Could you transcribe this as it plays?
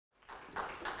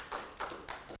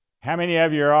How many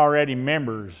of you are already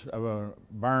members of a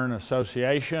burn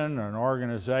association, an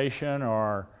organization,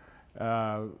 or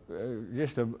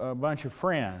just a bunch of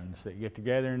friends that get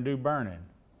together and do burning?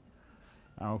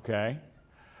 Okay,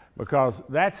 because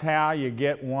that's how you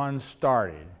get one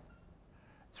started.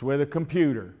 It's with a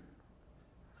computer.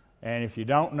 And if you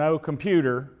don't know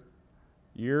computer,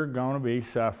 you're going to be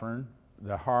suffering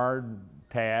the hard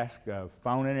task of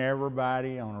phoning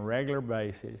everybody on a regular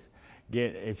basis.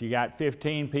 If you got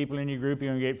 15 people in your group,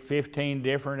 you're going to get 15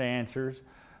 different answers,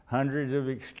 hundreds of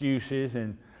excuses.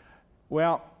 And,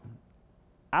 well,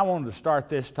 I wanted to start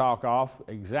this talk off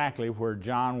exactly where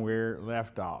John Weir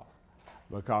left off,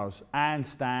 because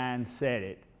Einstein said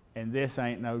it, and this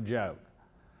ain't no joke.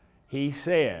 He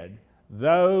said,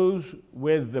 those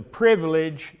with the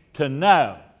privilege to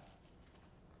know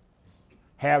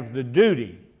have the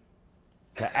duty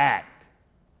to act.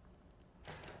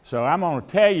 So I'm going to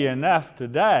tell you enough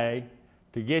today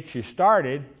to get you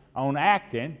started on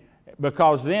acting,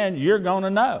 because then you're going to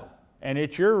know. And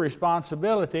it's your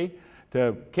responsibility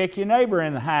to kick your neighbor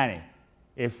in the hiney.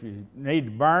 If you need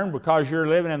to burn because you're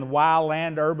living in the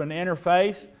wild-land-urban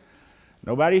interface,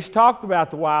 nobody's talked about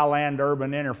the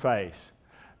wild-land-urban interface.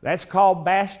 That's called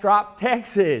Bastrop,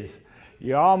 Texas.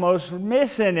 You're almost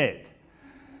missing it.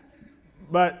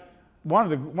 But one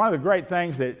of the great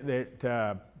things that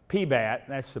PBAT,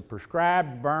 that's the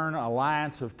Prescribed Burn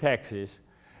Alliance of Texas,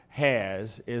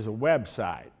 has is a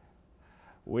website.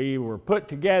 We were put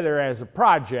together as a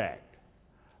project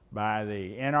by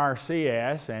the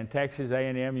NRCS and Texas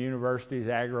A&M University's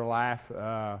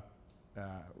AgriLife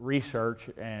Research,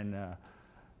 and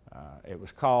it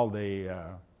was called the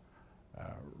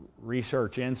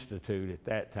Research Institute at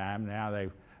that time. Now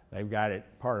they've got it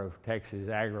part of Texas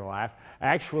AgriLife.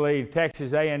 Actually,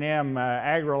 Texas A&M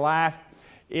AgriLife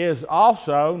is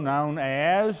also known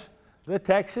as the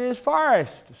Texas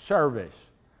Forest Service.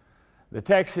 The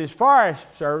Texas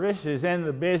Forest Service is in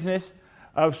the business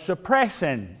of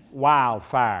suppressing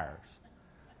wildfires.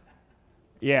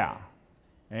 Yeah,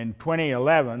 in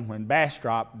 2011, when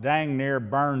Bastrop dang near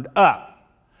burned up,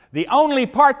 the only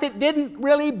part that didn't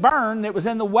really burn that was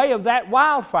in the way of that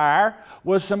wildfire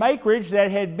was some acreage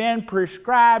that had been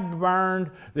prescribed burned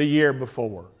the year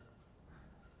before.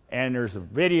 And there's a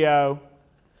video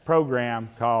program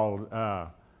called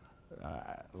Out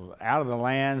of the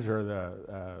Lands, or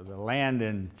the Land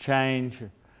and Change,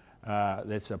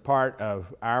 that's a part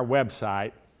of our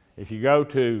website. If you go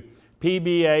to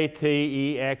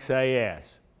PBATEXAS,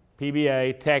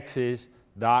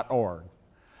 PBATexas.org,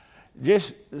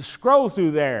 just scroll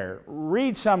through there,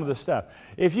 read some of the stuff.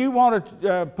 If you want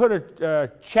to put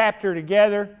a chapter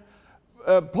together,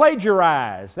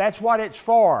 plagiarize. That's what it's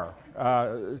for.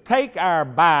 Take our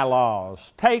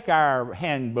bylaws, take our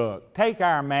handbook, take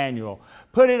our manual,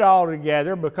 put it all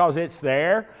together because it's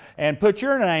there, and put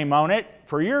your name on it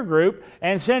for your group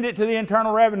and send it to the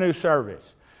Internal Revenue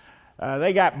Service.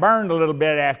 They got burned a little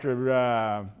bit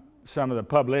after some of the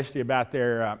publicity about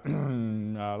their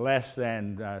less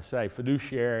than, say,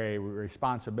 fiduciary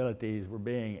responsibilities were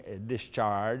being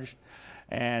discharged.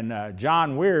 And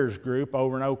John Weir's group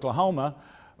over in Oklahoma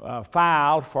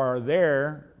filed for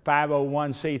their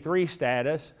 501c3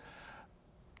 status.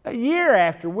 A year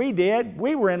after we did,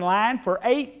 we were in line for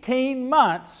 18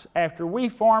 months after we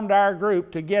formed our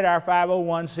group to get our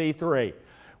 501c3.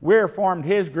 Weir formed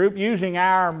his group using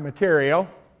our material.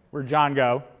 Where'd John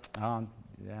go? Yeah,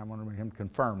 I want him to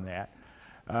confirm that.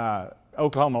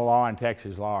 Oklahoma law and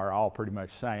Texas law are all pretty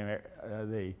much the same.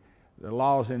 The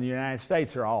laws in the United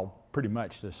States are all pretty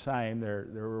much the same.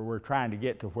 We're trying to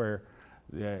get to where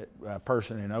the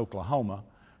person in Oklahoma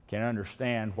can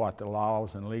understand what the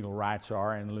laws and legal rights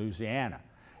are in Louisiana.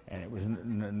 And it was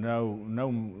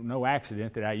no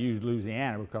accident that I used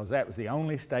Louisiana, because that was the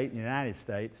only state in the United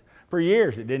States for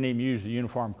years that didn't even use the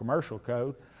Uniform Commercial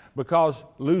Code, because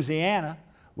Louisiana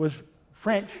was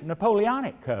French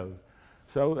Napoleonic code.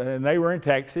 So, and they were in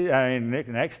Texas,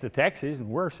 next to Texas, and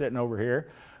we're sitting over here.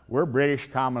 We're British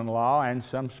common law and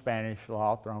some Spanish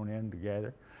law thrown in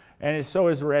together. And so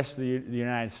is the rest of the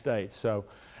United States. So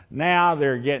now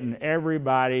they're getting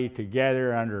everybody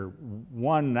together under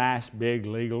one nice big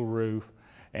legal roof,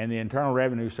 and the Internal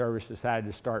Revenue Service decided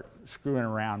to start screwing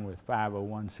around with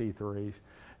 501c3s,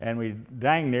 and we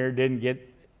dang near didn't get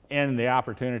in the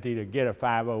opportunity to get a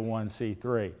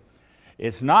 501c3.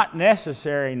 It's not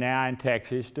necessary now in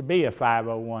Texas to be a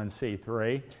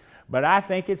 501c3, but I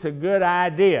think it's a good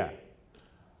idea.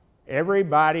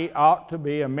 Everybody ought to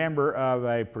be a member of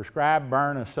a prescribed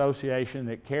burn association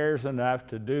that cares enough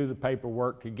to do the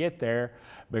paperwork to get there,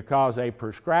 because a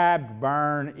prescribed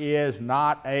burn is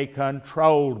not a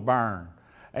controlled burn.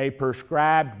 A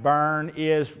prescribed burn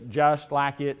is just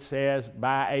like it says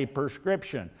by a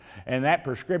prescription. And that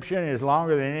prescription is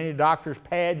longer than any doctor's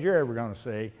pad you're ever going to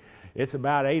see. It's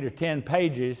about 8 or 10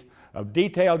 pages of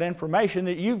detailed information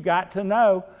that you've got to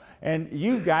know, and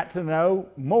you've got to know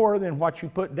more than what you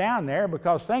put down there,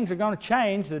 because things are going to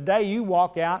change the day you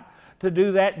walk out to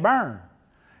do that burn.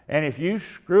 And if you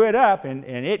screw it up and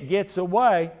it gets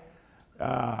away,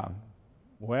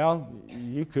 well,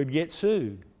 you could get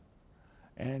sued.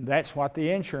 And that's what the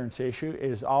insurance issue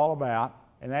is all about,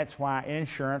 and that's why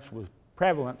insurance was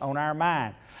prevalent on our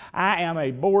mind. I am a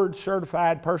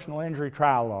board-certified personal injury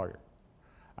trial lawyer.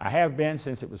 I have been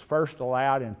since it was first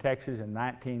allowed in Texas in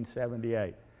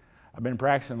 1978. I've been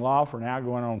practicing law for now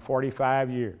going on 45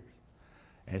 years.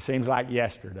 And it seems like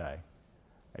yesterday.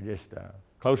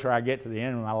 Closer I get to the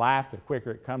end of my life, the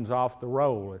quicker it comes off the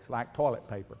roll. It's like toilet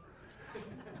paper.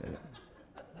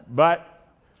 But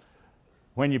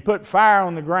when you put fire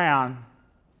on the ground,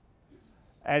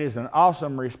 that is an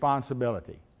awesome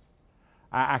responsibility.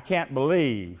 I can't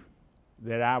believe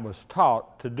that I was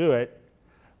taught to do it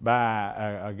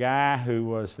by a guy who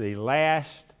was the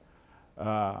last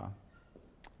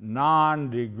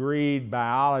non-degreed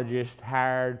biologist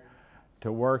hired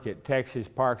to work at Texas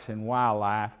Parks and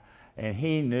Wildlife, and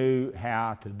he knew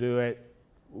how to do it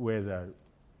with a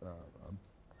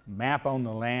map on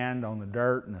the land, on the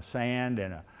dirt and the sand,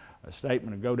 and a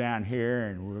statement to go down here,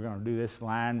 and we're going to do this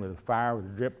line with a fire with a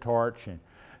drip torch, and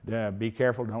be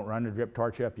careful, don't run the drip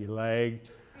torch up your leg.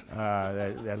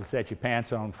 That'll set your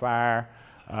pants on fire.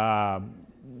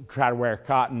 Try to wear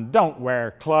cotton. Don't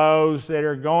wear clothes that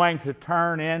are going to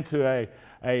turn into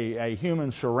a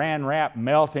human saran wrap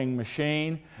melting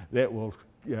machine that will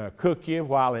cook you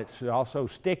while it's also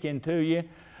sticking to you.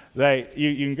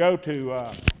 You can go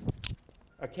to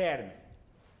Academy.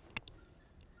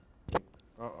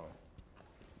 Uh-oh.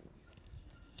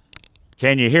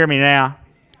 Can you hear me now?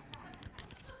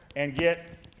 And get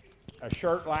a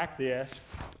shirt like this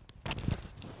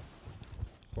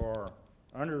for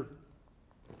under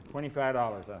 $25,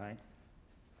 I think.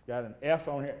 It's got an F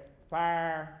on here,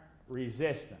 fire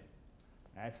resistant.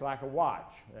 That's like a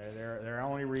watch. They're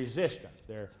only resistant.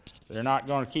 They're not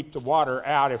going to keep the water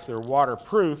out. If they're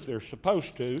waterproof, they're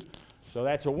supposed to, so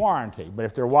that's a warranty. But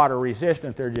if they're water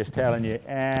resistant, they're just telling you,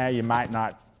 you might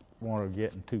not want to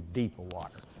get in too deep of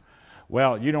water.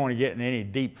 Well, you don't want to get in any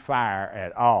deep fire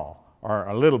at all, or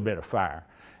a little bit of fire.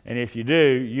 And if you do,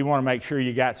 you want to make sure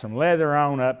you got some leather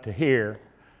on up to here,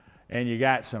 and you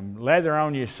got some leather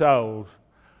on your soles.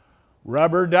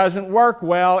 Rubber doesn't work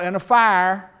well in a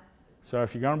fire, so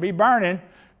if you're going to be burning,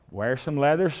 wear some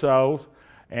leather soles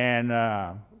and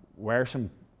wear some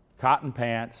cotton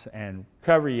pants and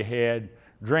cover your head.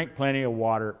 Drink plenty of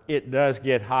water. It does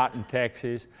get hot in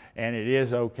Texas, and it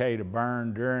is okay to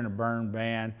burn during a burn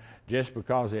ban. Just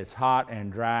because it's hot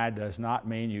and dry does not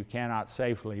mean you cannot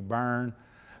safely burn.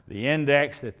 The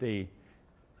index that the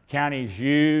counties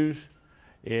use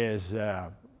is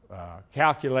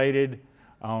calculated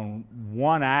on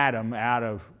one item out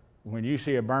of, when you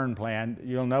see a burn plan,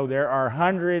 you'll know there are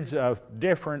hundreds of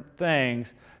different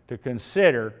things to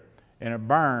consider in a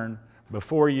burn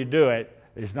before you do it.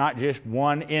 It's not just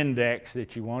one index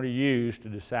that you want to use to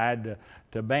decide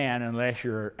to ban unless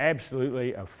you're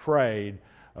absolutely afraid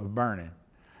of burning.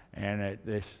 And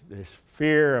this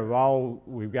fear of all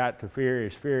we've got to fear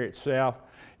is fear itself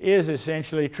is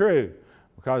essentially true,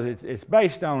 because it's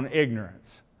based on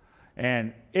ignorance.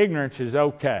 And ignorance is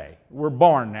okay. We're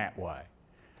born that way.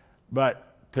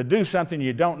 But to do something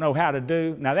you don't know how to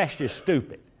do, now that's just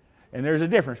stupid. And there's a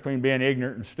difference between being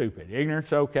ignorant and stupid.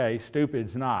 Ignorant's okay,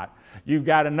 stupid's not. You've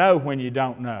got to know when you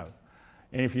don't know.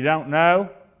 And if you don't know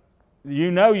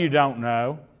you don't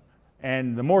know.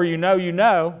 And the more you know, you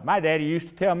know. My daddy used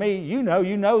to tell me, you know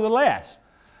the less.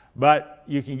 But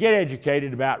you can get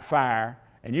educated about fire,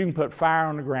 and you can put fire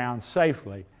on the ground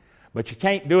safely, but you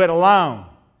can't do it alone.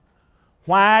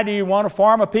 Why do you want to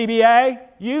form a PBA?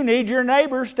 You need your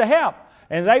neighbors to help,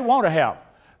 and they want to help.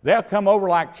 They'll come over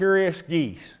like curious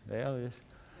geese. They'll just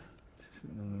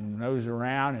nose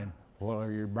around and, well,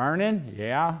 you're burning?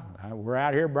 Yeah, we're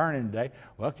out here burning today.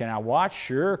 Well, can I watch?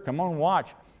 Sure, come on,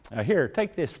 watch. Here,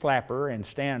 take this flapper and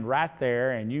stand right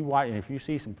there, and you watch. And if you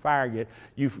see some fire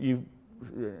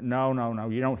no,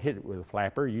 you don't hit it with a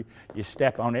flapper. You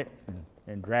step on it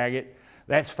and drag it.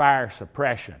 That's fire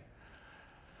suppression.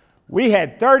 We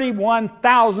had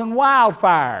 31,000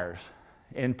 wildfires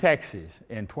in Texas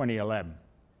in 2011.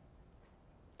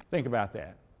 Think about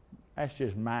that. That's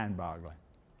just mind-boggling.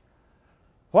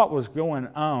 What was going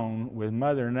on with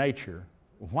Mother Nature?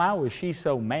 Why was she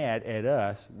so mad at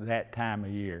us that time of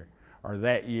year? or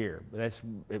that year.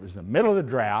 It was the middle of the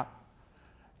drought.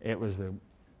 It was the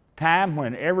time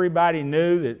when everybody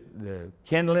knew that the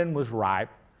kindling was ripe,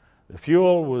 the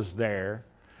fuel was there,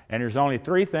 and there's only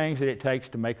three things that it takes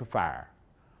to make a fire: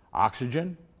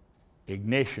 oxygen,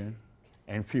 ignition,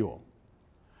 and fuel.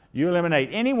 You eliminate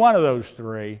any one of those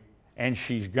three, and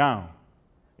she's gone.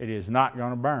 It is not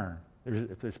going to burn,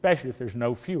 especially if there's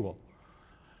no fuel,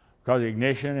 because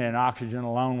ignition and oxygen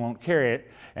alone won't carry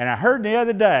it. And I heard the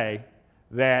other day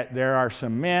that there are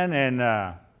some men in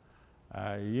a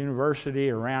university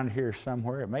around here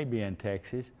somewhere, it may be in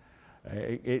Texas,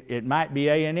 it might be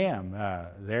A&M.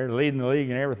 They're leading the league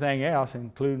in everything else,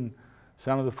 including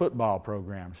some of the football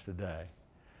programs today.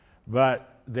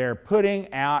 But they're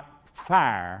putting out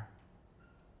fire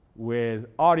with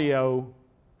audio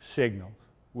signals,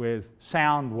 with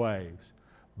sound waves,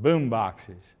 boom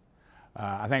boxes.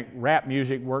 I think rap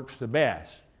music works the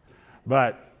best,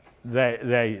 but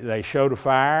they showed a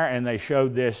fire, and they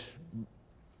showed this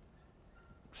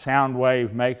sound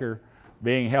wave maker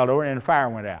being held over, and the fire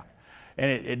went out.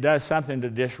 And it does something to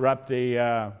disrupt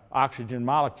the oxygen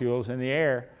molecules in the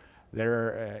air that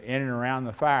are in and around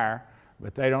the fire,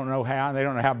 but they don't know how, and they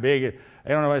don't know how big it,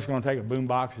 they don't know if it's going to take a boom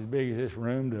box as big as this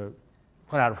room to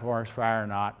put out a forest fire or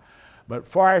not. But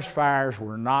forest fires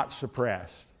were not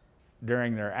suppressed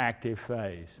during their active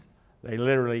phase. They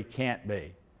literally can't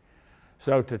be.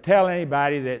 So to tell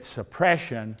anybody that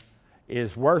suppression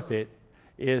is worth it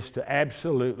is to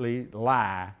absolutely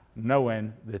lie,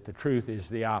 knowing that the truth is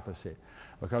the opposite.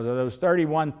 Because of those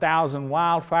 31,000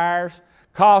 wildfires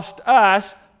cost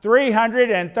us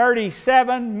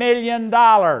 $337 million.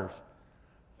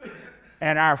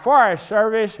 And our Forest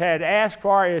Service had asked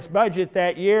for its budget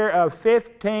that year of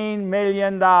 $15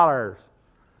 million.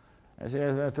 That's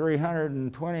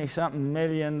 $320-something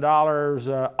million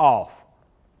off.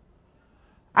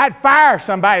 I'd fire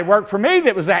somebody to work for me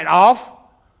that was that off,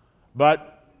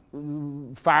 but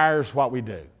fire's what we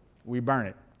do. We burn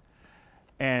it.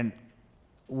 And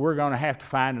we're going to have to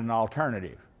find an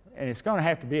alternative. And it's going to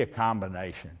have to be a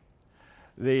combination.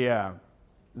 The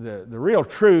real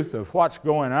truth of what's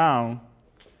going on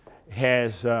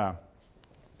has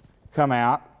come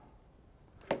out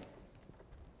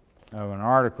of an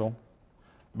article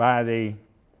by the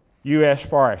U.S.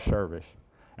 Forest Service.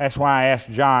 That's why I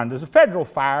asked John, does a federal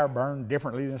fire burn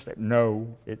differently than a state?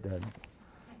 No, it doesn't.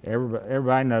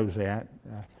 Everybody knows that,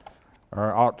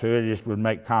 or ought to. It just would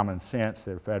make common sense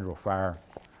that a federal fire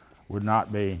would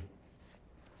not be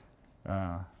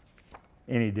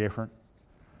any different.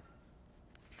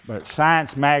 But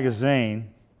Science magazine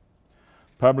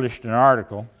published an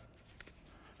article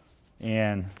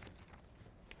in,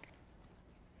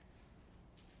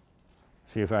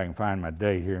 see if I can find my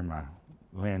date here in my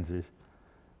lenses,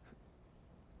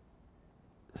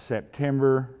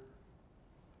 September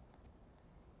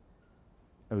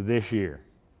of this year.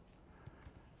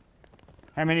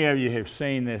 How many of you have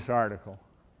seen this article?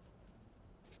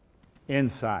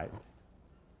 Insight.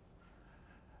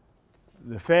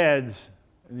 The feds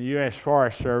and the U.S.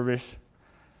 Forest Service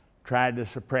tried to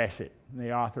suppress it.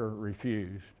 The author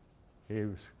refused. His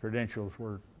credentials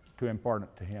were too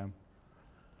important to him.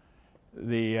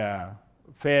 The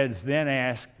feds then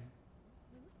asked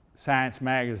Science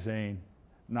magazine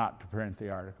not to print the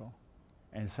article,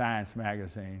 and Science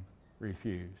magazine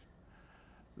refused.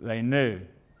 They knew,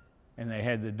 and they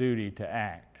had the duty to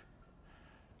act.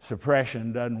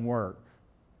 Suppression doesn't work.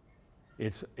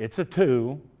 It's a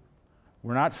tool.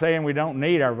 We're not saying we don't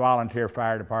need our volunteer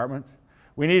fire departments.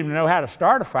 We need them to know how to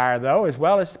start a fire, though, as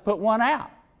well as to put one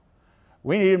out.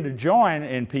 We need them to join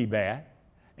in PBAT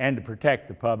and to protect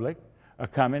the public, a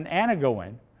coming and a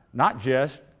going, not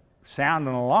just sound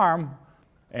an alarm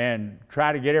and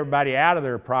try to get everybody out of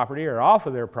their property or off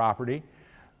of their property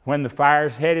when the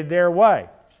fire's headed their way.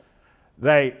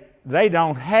 They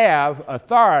don't have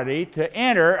authority to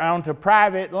enter onto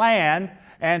private land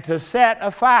and to set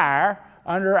a fire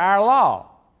under our law.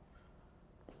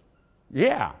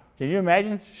 Yeah, can you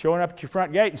imagine showing up at your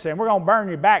front gate and saying, we're going to burn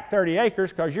you back 30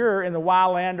 acres because you're in the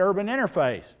wildland-urban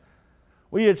interface?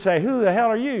 Well, you'd say, who the hell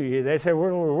are you? They'd say,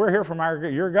 we're here from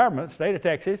your government, state of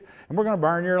Texas, and we're going to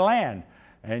burn your land.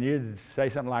 And you'd say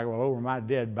something like, well, over my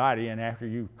dead body, and after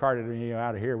you carted me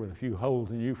out of here with a few holes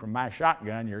in you from my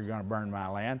shotgun, you're going to burn my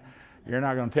land. You're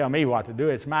not going to tell me what to do.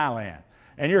 It's my land.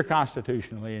 And you're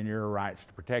constitutionally in your rights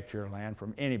to protect your land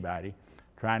from anybody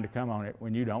trying to come on it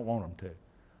when you don't want them to.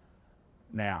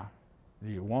 Now,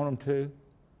 do you want them to?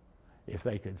 If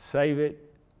they could save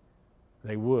it,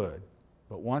 they would.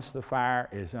 But once the fire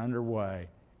is underway,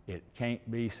 it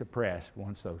can't be suppressed.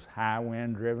 Once those high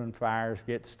wind driven fires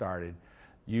get started,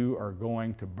 you are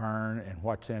going to burn, and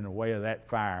what's in the way of that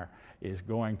fire is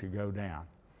going to go down.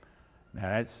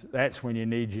 Now that's when you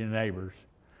need your neighbors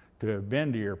to have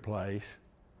been to your place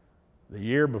the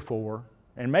year before,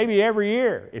 and maybe every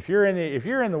year. If you're in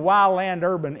the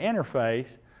wildland-urban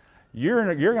interface,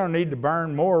 you're going to need to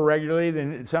burn more regularly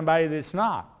than somebody that's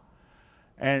not.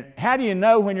 And how do you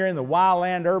know when you're in the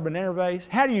wildland-urban interface?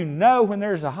 How do you know when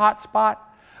there's a hot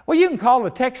spot? Well, you can call the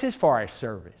Texas Forest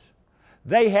Service.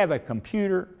 They have a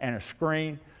computer and a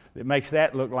screen that makes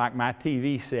that look like my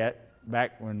TV set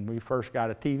back when we first got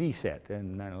a TV set,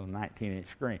 and a 19-inch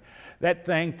screen. That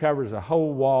thing covers a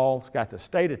whole wall. It's got the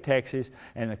state of Texas,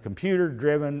 and the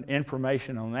computer-driven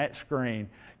information on that screen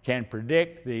can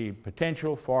predict the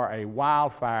potential for a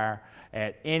wildfire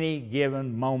at any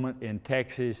given moment in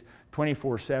Texas,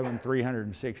 24/7,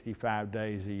 365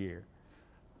 days a year.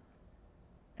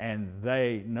 And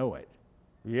they know it.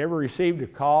 Have you ever received a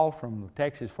call from the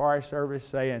Texas Forest Service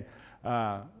saying,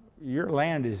 your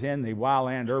land is in the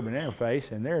wildland-urban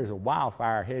interface and there is a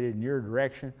wildfire headed in your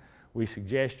direction, we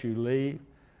suggest you leave?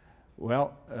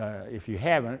 Well, if you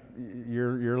haven't,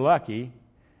 you're lucky,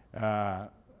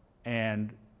 and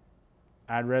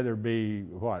I'd rather be,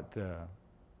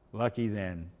 lucky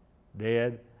than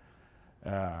dead.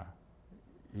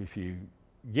 If you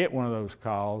get one of those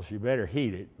calls, you better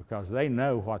heed it, because they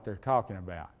know what they're talking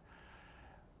about.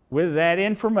 With that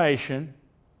information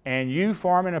and you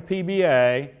forming a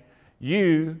PBA,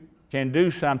 you can do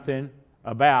something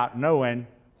about knowing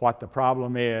what the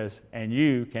problem is, and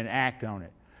you can act on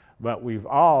it. But we've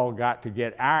all got to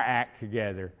get our act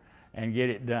together and get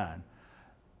it done.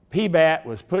 PBAT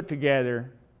was put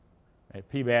together,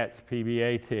 PBAT's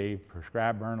PBAT,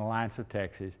 Prescribed Burn Alliance of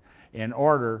Texas, in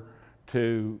order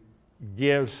to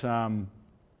give some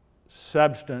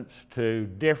substance to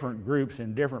different groups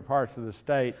in different parts of the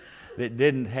state that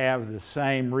didn't have the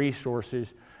same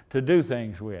resources to do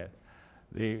things with.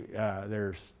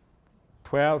 There's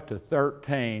 12 to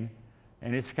 13,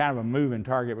 and it's kind of a moving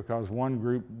target, because one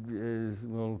group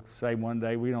will say one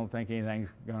day, we don't think anything's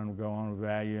going to go on with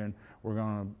value, and we're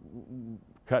going to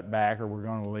cut back, or we're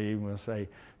going to leave. And we'll say,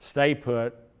 stay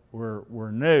put,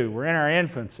 we're new, we're in our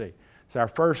infancy. It's our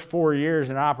first 4 years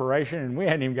in operation, and we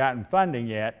hadn't even gotten funding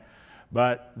yet.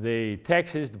 But the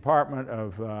Texas Department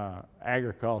of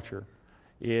Agriculture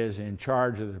is in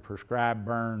charge of the Prescribed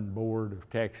Burn Board of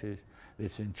Texas.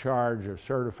 It's in charge of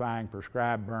certifying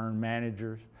prescribed burn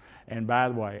managers. And by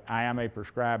the way, I am a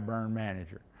prescribed burn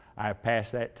manager. I have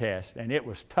passed that test, and it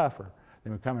was tougher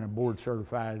than becoming a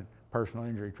board-certified personal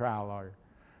injury trial lawyer.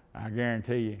 I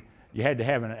guarantee you, you had to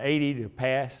have an 80 to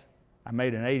pass. I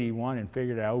made an 81 and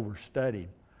figured I overstudied.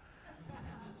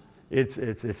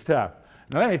 It's tough.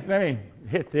 Now let me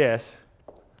hit this.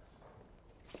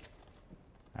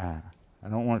 I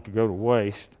don't want it to go to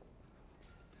waste.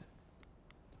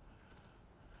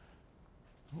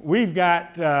 We've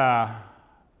got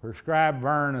prescribed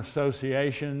burn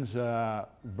associations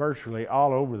virtually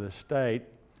all over the state.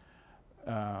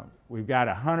 We've got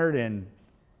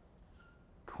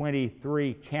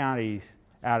 123 counties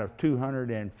out of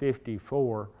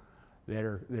 254 that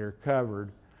are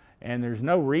covered. And there's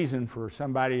no reason for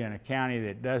somebody in a county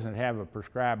that doesn't have a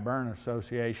prescribed burn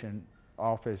association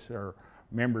office or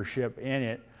membership in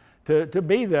it to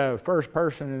be the first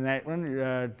person in that one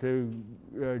to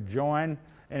join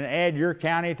and add your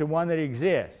county to one that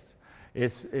exists.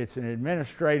 It's an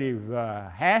administrative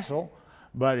hassle,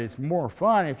 but it's more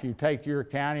fun if you take your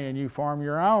county and you form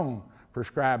your own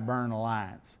Prescribed Burn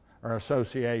Alliance or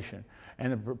association.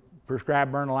 And the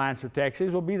Prescribed Burn Alliance of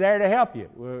Texas will be there to help you.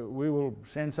 We will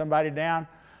send somebody down,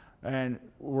 and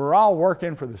we're all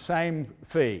working for the same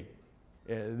fee.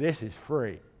 This is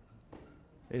free.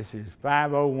 This is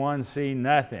 501c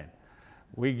nothing.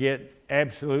 We get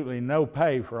absolutely no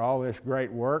pay for all this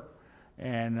great work,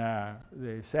 and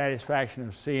the satisfaction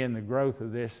of seeing the growth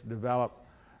of this develop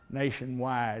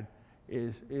nationwide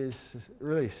is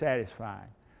really satisfying.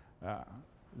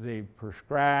 The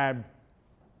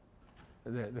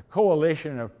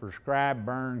Coalition of Prescribed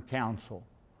Burn Council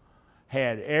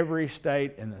had every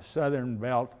state in the southern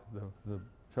belt, the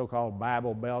so-called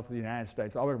Bible Belt of the United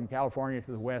States, all the way from California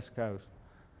to the West Coast,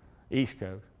 East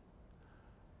Coast,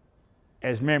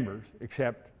 as members,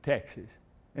 except Texas.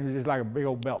 And it was just like a big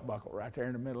old belt buckle right there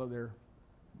in the middle of their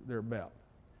belt.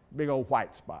 Big old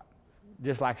white spot,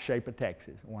 just like the shape of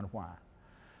Texas. I wonder why.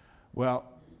 Well,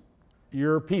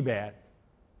 your PBAT,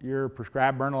 your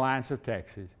Prescribed Burn Alliance of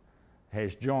Texas,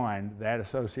 has joined that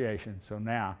association, so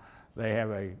now they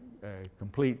have a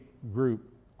complete group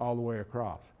all the way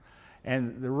across.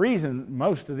 And the reason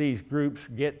most of these groups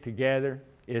get together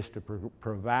is to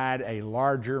provide a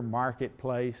larger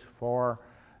marketplace for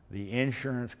the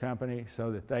insurance company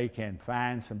so that they can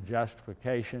find some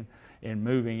justification in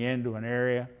moving into an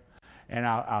area. And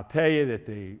I'll tell you that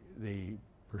the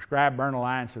Prescribed Burn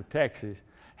Alliance of Texas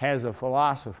has a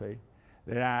philosophy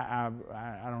that I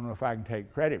don't know if I can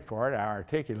take credit for it. I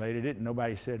articulated it and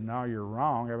nobody said, no, you're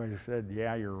wrong. Everybody said,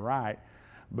 yeah, you're right.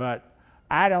 But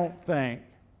I don't think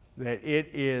that it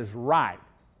is right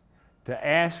to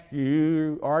ask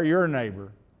you or your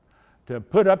neighbor to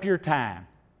put up your time,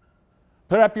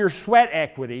 put up your sweat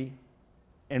equity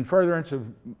in furtherance of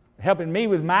helping me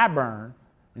with my burn.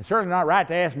 It's certainly not right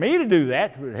to ask me to do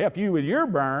that, to help you with your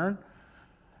burn,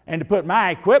 and to put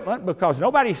my equipment, because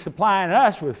nobody's supplying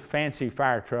us with fancy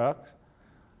fire trucks,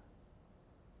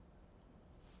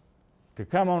 to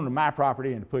come onto my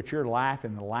property and to put your life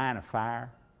in the line of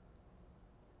fire.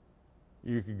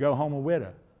 You could go home a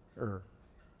widow or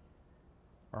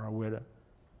a widow.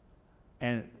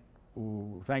 And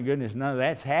thank goodness none of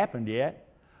that's happened yet.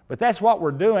 But that's what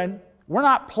we're doing. We're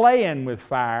not playing with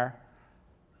fire.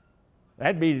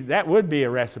 That would be a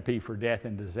recipe for death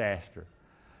and disaster.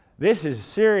 This is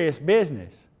serious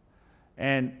business.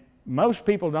 And most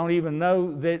people don't even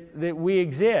know that we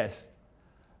exist.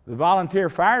 The volunteer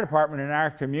fire department in our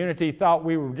community thought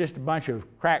we were just a bunch of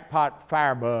crackpot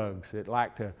firebugs that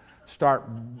like to start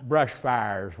brush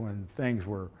fires when things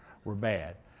were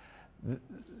bad.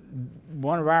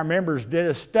 One of our members did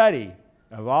a study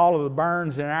of all of the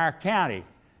burns in our county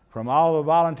from all the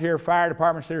volunteer fire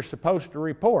departments that are supposed to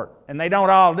report. And they don't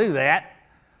all do that,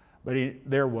 but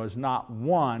there was not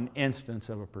one instance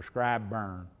of a prescribed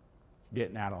burn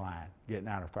getting out of line, getting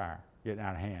out of fire, getting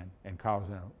out of hand, and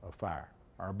causing a fire,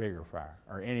 or a bigger fire,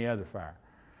 or any other fire.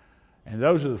 And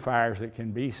those are the fires that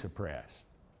can be suppressed.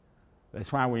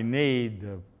 That's why we need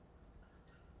the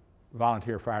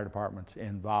volunteer fire departments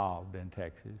involved in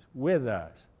Texas with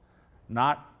us,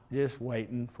 not just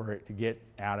waiting for it to get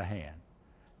out of hand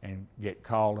and get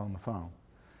called on the phone.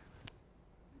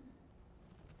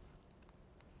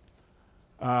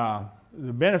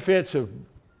 The benefits of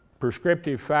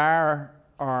prescriptive fire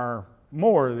are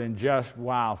more than just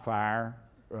wildfire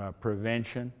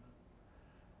prevention.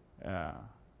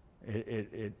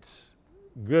 It's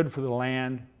good for the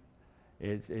land.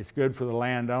 It's good for the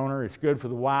landowner. It's good for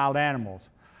the wild animals.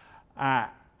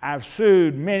 I've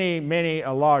sued many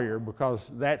a lawyer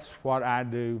because that's what I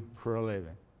do for a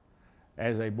living.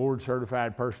 As a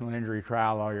board-certified personal injury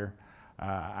trial lawyer,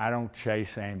 I don't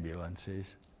chase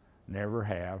ambulances. Never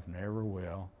have, never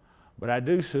will. But I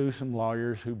do sue some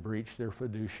lawyers who breach their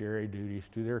fiduciary duties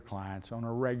to their clients on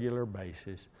a regular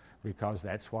basis because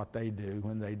that's what they do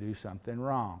when they do something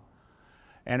wrong.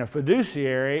 And a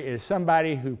fiduciary is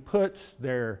somebody who puts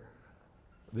their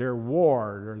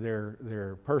ward or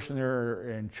their person they're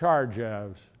in charge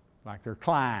of, like their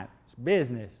client's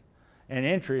business and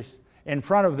interests, in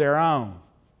front of their own.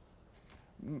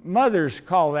 Mothers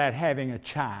call that having a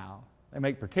child. They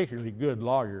make particularly good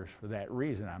lawyers for that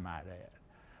reason, I might add.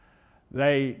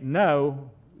 They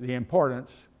know the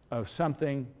importance of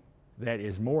something that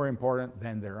is more important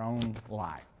than their own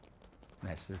life,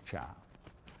 and that's their child.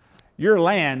 Your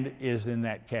land is in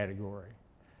that category.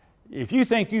 If you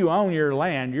think you own your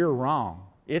land, you're wrong.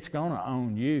 It's going to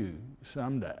own you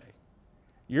someday.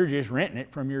 You're just renting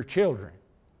it from your children.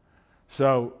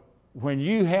 So when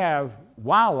you have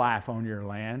wildlife on your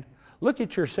land, look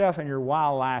at yourself and your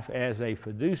wildlife as a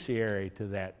fiduciary to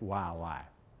that wildlife,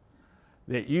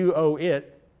 that you owe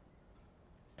it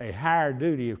a higher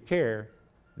duty of care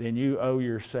than you owe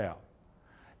yourself.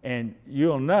 And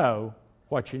you'll know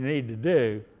what you need to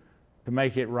do to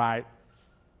make it right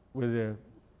with the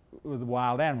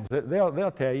wild animals.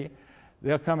 They'll tell you.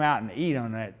 They'll come out and eat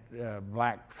on that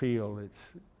black field that's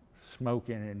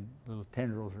smoking and little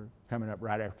tendrils are coming up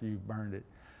right after you've burned it.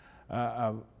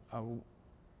 A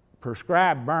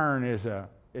prescribed burn is a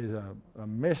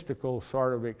mystical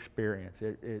sort of experience.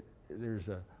 There's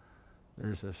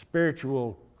a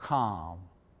spiritual calm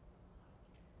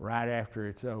right after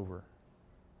it's over.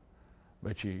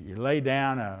 But you lay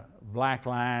down a black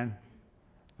line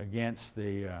against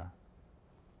the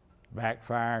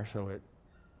backfire so it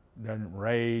doesn't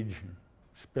rage and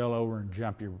spill over and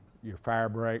jump your fire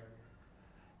break.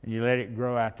 And you let it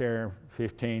grow out there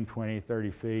 15, 20,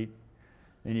 30 feet.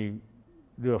 Then you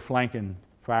do a flanking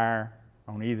fire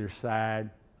on either side.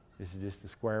 This is just a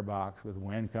square box with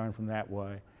wind coming from that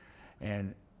way.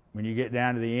 And when you get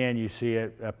down to the end, you see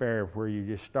it up there where you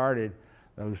just started.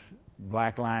 Those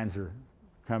black lines are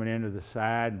coming into the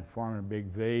side and forming a big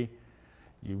V.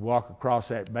 You walk across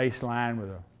that baseline with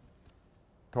a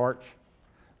torch.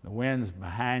 The wind's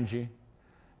behind you,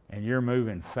 and you're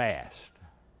moving fast.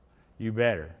 You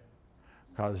better,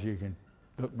 because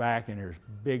look back and there's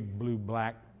big blue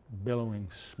black billowing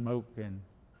smoke and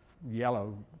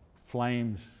yellow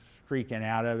flames streaking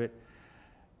out of it,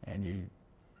 and you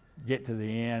get to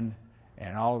the end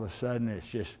and all of a sudden it's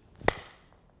just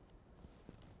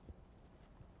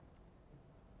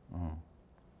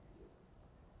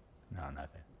no,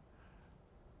 nothing.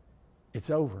 It's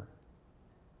over.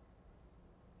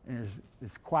 And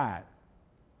it's quiet.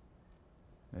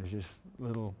 There's just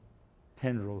little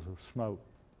tendrils of smoke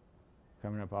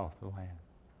coming up off the land.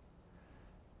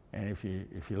 And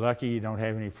if you're lucky, you don't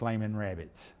have any flaming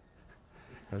rabbits,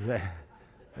 because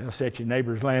they'll set your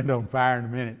neighbor's land on fire in a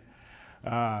minute,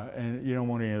 and you don't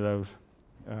want any of those.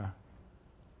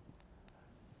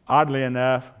 Oddly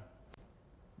enough,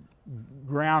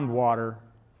 groundwater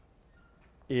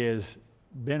is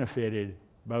benefited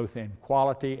both in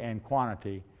quality and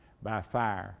quantity by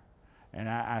fire. And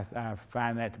I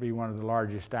find that to be one of the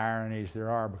largest ironies there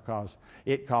are, because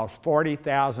it costs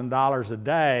 $40,000 a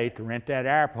day to rent that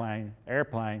airplane,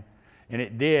 and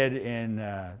it did in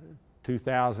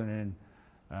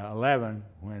 2011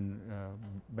 when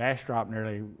Bastrop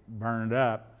nearly burned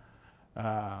up.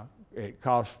 It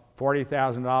cost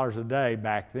 $40,000 a day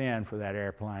back then for that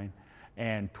airplane,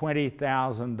 and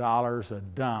 $20,000 a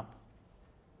dump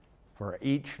for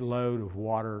each load of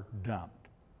water dumped.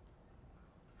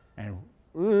 And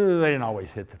they didn't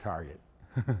always hit the target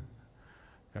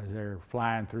because they're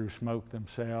flying through smoke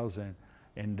themselves and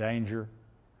in danger.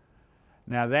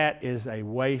 Now that is a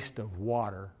waste of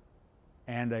water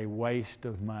and a waste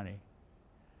of money.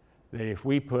 That if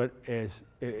we put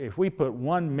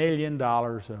 $1 million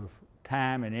of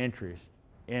time and interest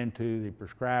into the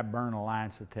Prescribed Burn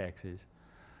Alliance of Texas,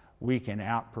 we can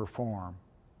outperform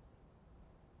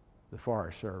the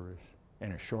Forest Service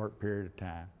in a short period of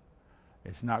time.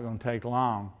 It's not going to take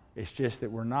long. It's just that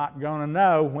we're not going to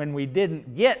know when we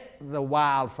didn't get the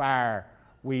wildfire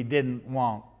we didn't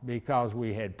want because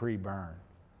we had pre-burned.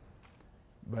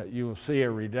 But you will see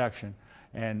a reduction.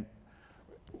 And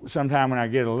sometime when I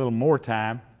get a little more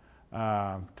time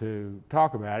to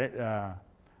talk about it,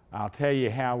 I'll tell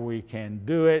you how we can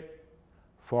do it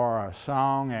for a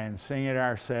song and sing it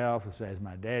ourselves, as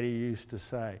my daddy used to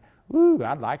say. Woo,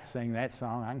 I'd like to sing that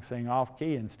song. I can sing off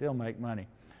key and still make money.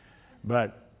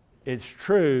 But it's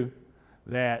true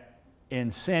that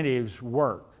incentives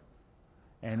work,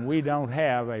 and we don't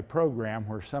have a program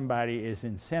where somebody is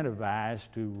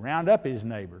incentivized to round up his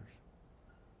neighbors,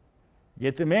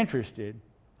 get them interested,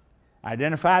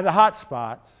 identify the hot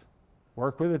spots,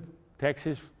 work with the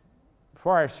Texas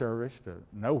Forest Service to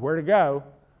know where to go,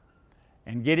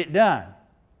 and get it done.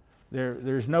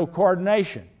 There's no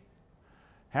coordination.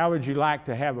 How would you like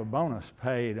to have a bonus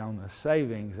paid on the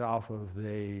savings off of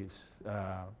the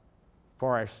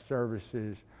Forest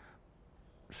Service's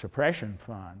suppression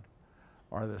fund,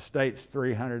 or the state's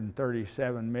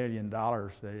 $337 million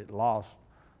that it lost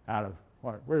out of,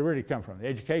 where did it come from? The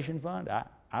education fund? I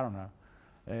don't know.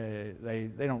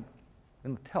 They don't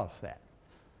tell us that.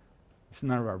 It's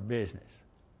none of our business.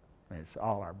 It's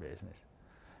all our business.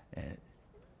 And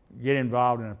get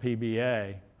involved in a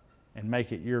PBA and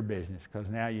make it your business, because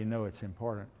now you know it's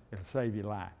important. It'll save your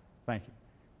life. Thank you.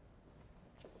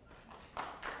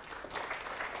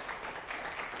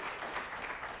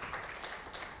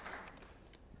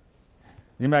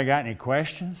 Anybody got any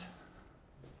questions?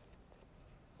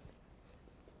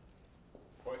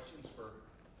 Questions for,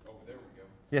 oh, there we go.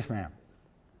 Yes, ma'am.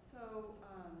 So,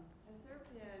 has there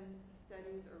been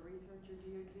studies or research, or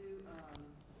do you do,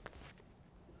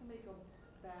 does somebody go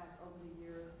back over the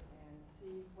years and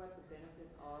see what the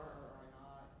benefits are or are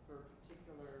not for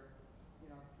particular,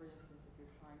 for instance, if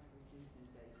you're trying to reduce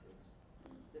invasives,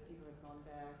 that people have gone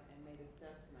back and made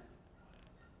assessment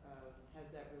of,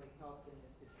 has that really helped in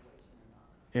this situation or not?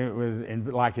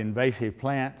 Like invasive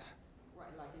plants? Right,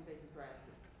 like invasive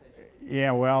grasses especially.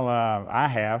 Yeah, well, I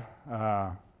have.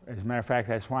 As a matter of fact,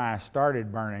 that's why I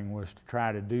started burning, was to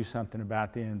try to do something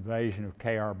about the invasion of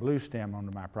KR bluestem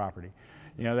onto my property.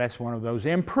 That's one of those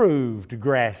improved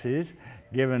grasses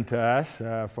given to us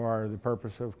for the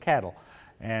purpose of cattle.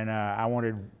 And I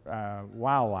wanted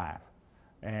wildlife.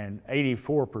 And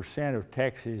 84% of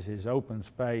Texas is open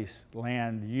space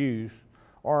land use,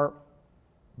 or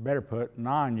better put,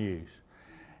 non-use.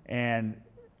 And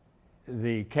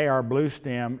the KR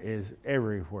bluestem is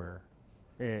everywhere.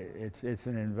 It's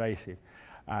an invasive.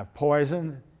 I've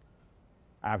poisoned,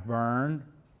 I've burned,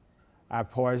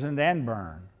 I've poisoned and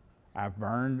burned. I've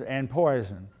burned and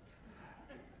poisoned.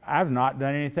 I've not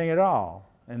done anything at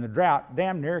all. And the drought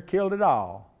damn near killed it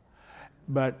all.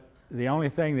 But the only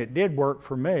thing that did work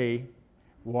for me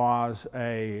was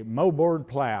a mow-board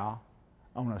plow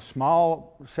on a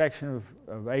small section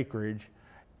of acreage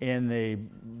in the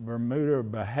Bermuda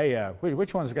Bahia.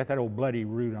 Which one's got that old bloody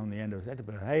root on the end of it? Is that the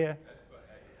Bahia? That's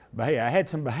Bahia. Bahia. I had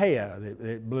some Bahia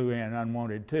that blew in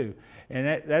unwanted too.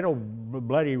 And that old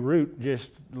bloody root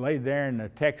just laid there in the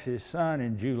Texas sun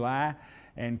in July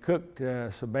and cooked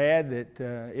so bad that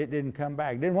it didn't come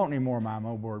back. Didn't want any more of my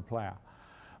moldboard plow.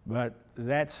 But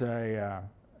that's a,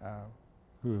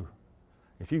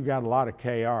 if you've got a lot of KR,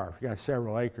 if you've got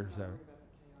several acres of it.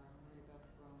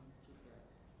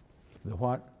 The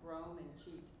what? Rome and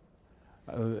cheat.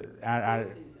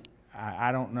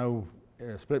 I don't know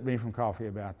split bean from coffee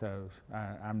about those.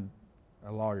 I'm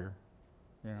a lawyer,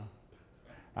 you know.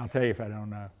 I'll tell you if I don't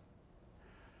know.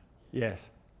 Yes.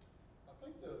 I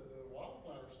think the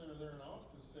wildflower center there in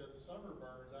Austin said summer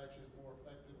burns actually is more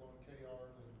effective on KR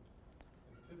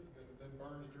than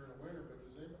burns during the winter. But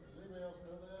does anybody else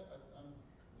know that? I'm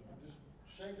just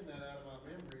shaking that out of my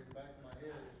memory in the back of my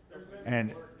head. There's been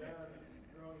And some work done.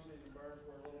 Growing season burns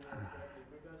were a little more effective.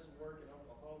 We've done some work in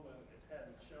Oklahoma and it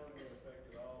hadn't shown any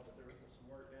effect at all, but there was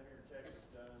some work down here in Texas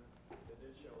done that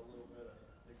did show a little bit of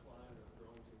decline of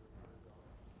growing season burns on it.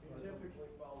 Typically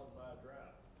followed by a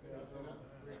drought.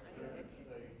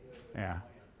 yeah.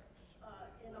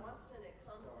 In Austin at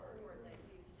Commons Ford, they've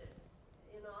used it.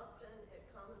 In Austin at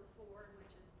Commons Ford,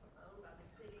 which is owned by the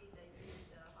city, they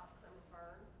used hot summer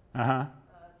burn Uh-huh. to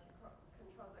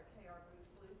control their KR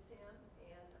blue stem,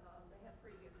 and they have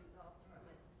pretty good results from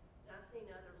it. And I've seen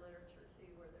other literature too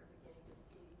where they're beginning to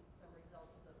see some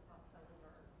results of those hot summer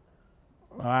burns. So.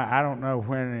 Well, I don't know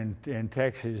when in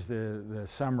Texas the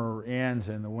summer ends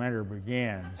and the winter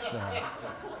begins.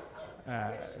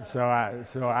 So I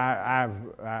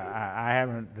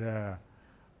haven't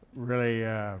really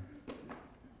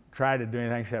tried to do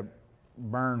anything except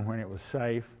burn when it was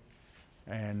safe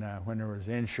and when there was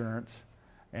insurance.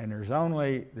 And there's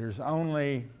only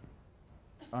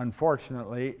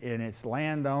unfortunately, and it's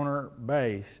landowner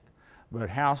based, but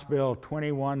House Bill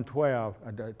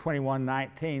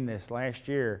 2119 this last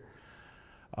year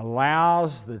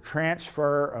allows the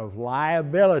transfer of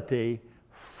liability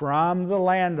from the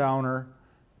landowner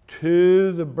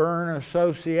to the burn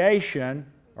association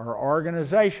or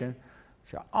organization,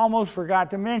 which I almost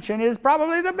forgot to mention is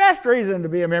probably the best reason to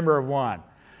be a member of one.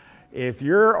 If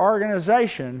your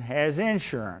organization has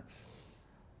insurance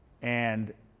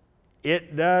and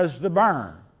it does the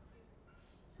burn,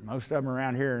 most of them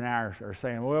around here now are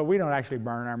saying, well, we don't actually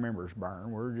burn, our members burn.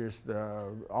 We're just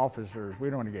officers, we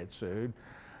don't want to get sued.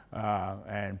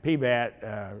 And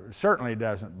PBAT certainly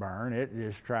doesn't burn. It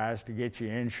just tries to get you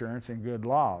insurance and good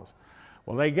laws.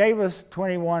 Well, they gave us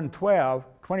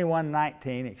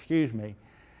 2119, excuse me,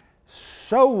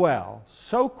 so well,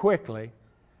 so quickly.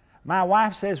 My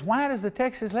wife says, why does the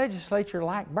Texas legislature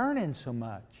like burning so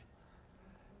much?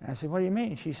 And I said, what do you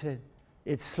mean? She said,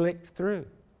 it's slicked through.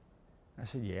 I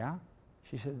said, yeah.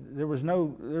 She said, there was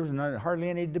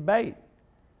hardly any debate.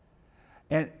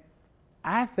 And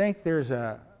I think there's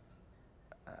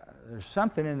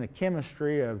something in the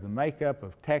chemistry of the makeup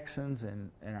of Texans and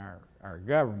our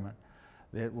government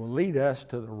that will lead us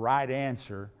to the right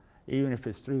answer, even if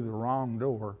it's through the wrong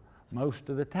door, most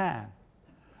of the time.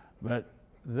 But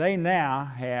they now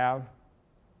have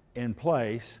in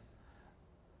place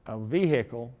a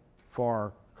vehicle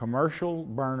for commercial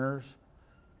burners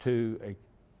to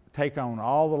take on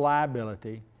all the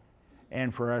liability,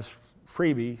 and for us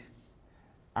freebies,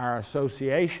 our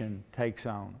association takes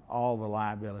on all the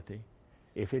liability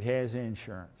if it has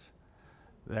insurance.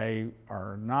 They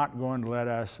are not going to let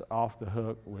us off the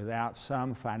hook without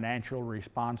some financial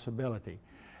responsibility.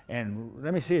 And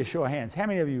let me see a show of hands. How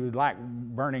many of you would like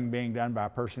burning being done by a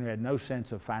person who had no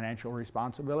sense of financial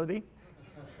responsibility?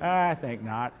 I think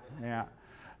not. Yeah,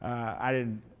 I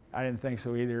didn't think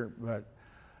so either. But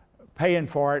paying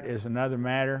for it is another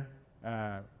matter.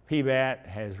 PBAT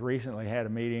has recently had a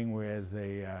meeting with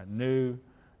the new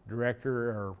director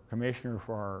or commissioner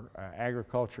for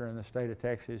agriculture in the state of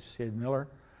Texas, Sid Miller,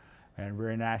 and a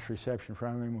very nice reception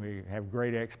from him. We have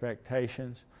great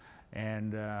expectations,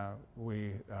 and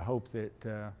we hope that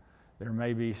there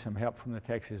may be some help from the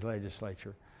Texas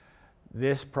legislature.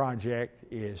 This project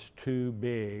is too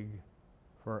big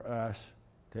for us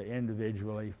to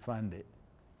individually fund it.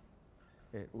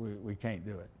 We can't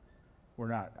do it.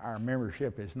 Our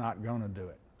membership is not going to do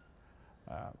it.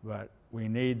 But we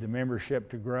need the membership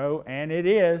to grow, and it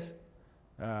is.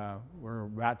 We're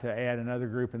about to add another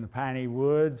group in the Piney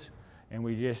Woods, and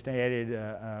we just added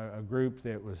a group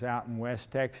that was out in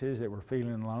West Texas that were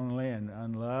feeling lonely and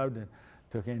unloved, and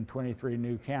took in 23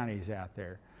 new counties out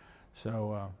there.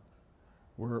 So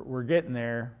we're getting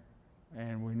there,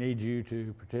 and we need you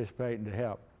to participate and to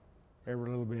help. Every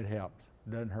little bit helps.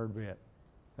 It doesn't hurt a bit.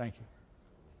 Thank you.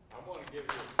 I want to give you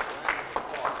a round of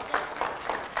applause.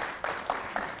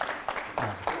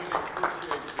 Really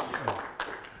appreciate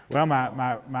the, Well,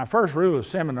 my first rule of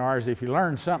seminars, if you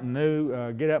learn something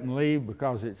new, get up and leave,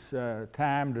 because it's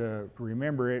time to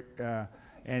remember it.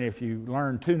 And if you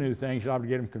learn 2 new things, you'll have to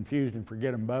get them confused and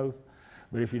forget them both.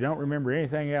 But if you don't remember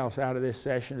anything else out of this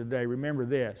session today, remember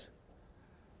this: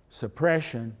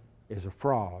 suppression is a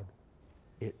fraud.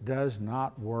 It does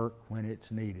not work when it's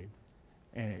needed,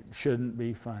 and it shouldn't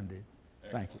be funded.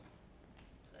 Thank you.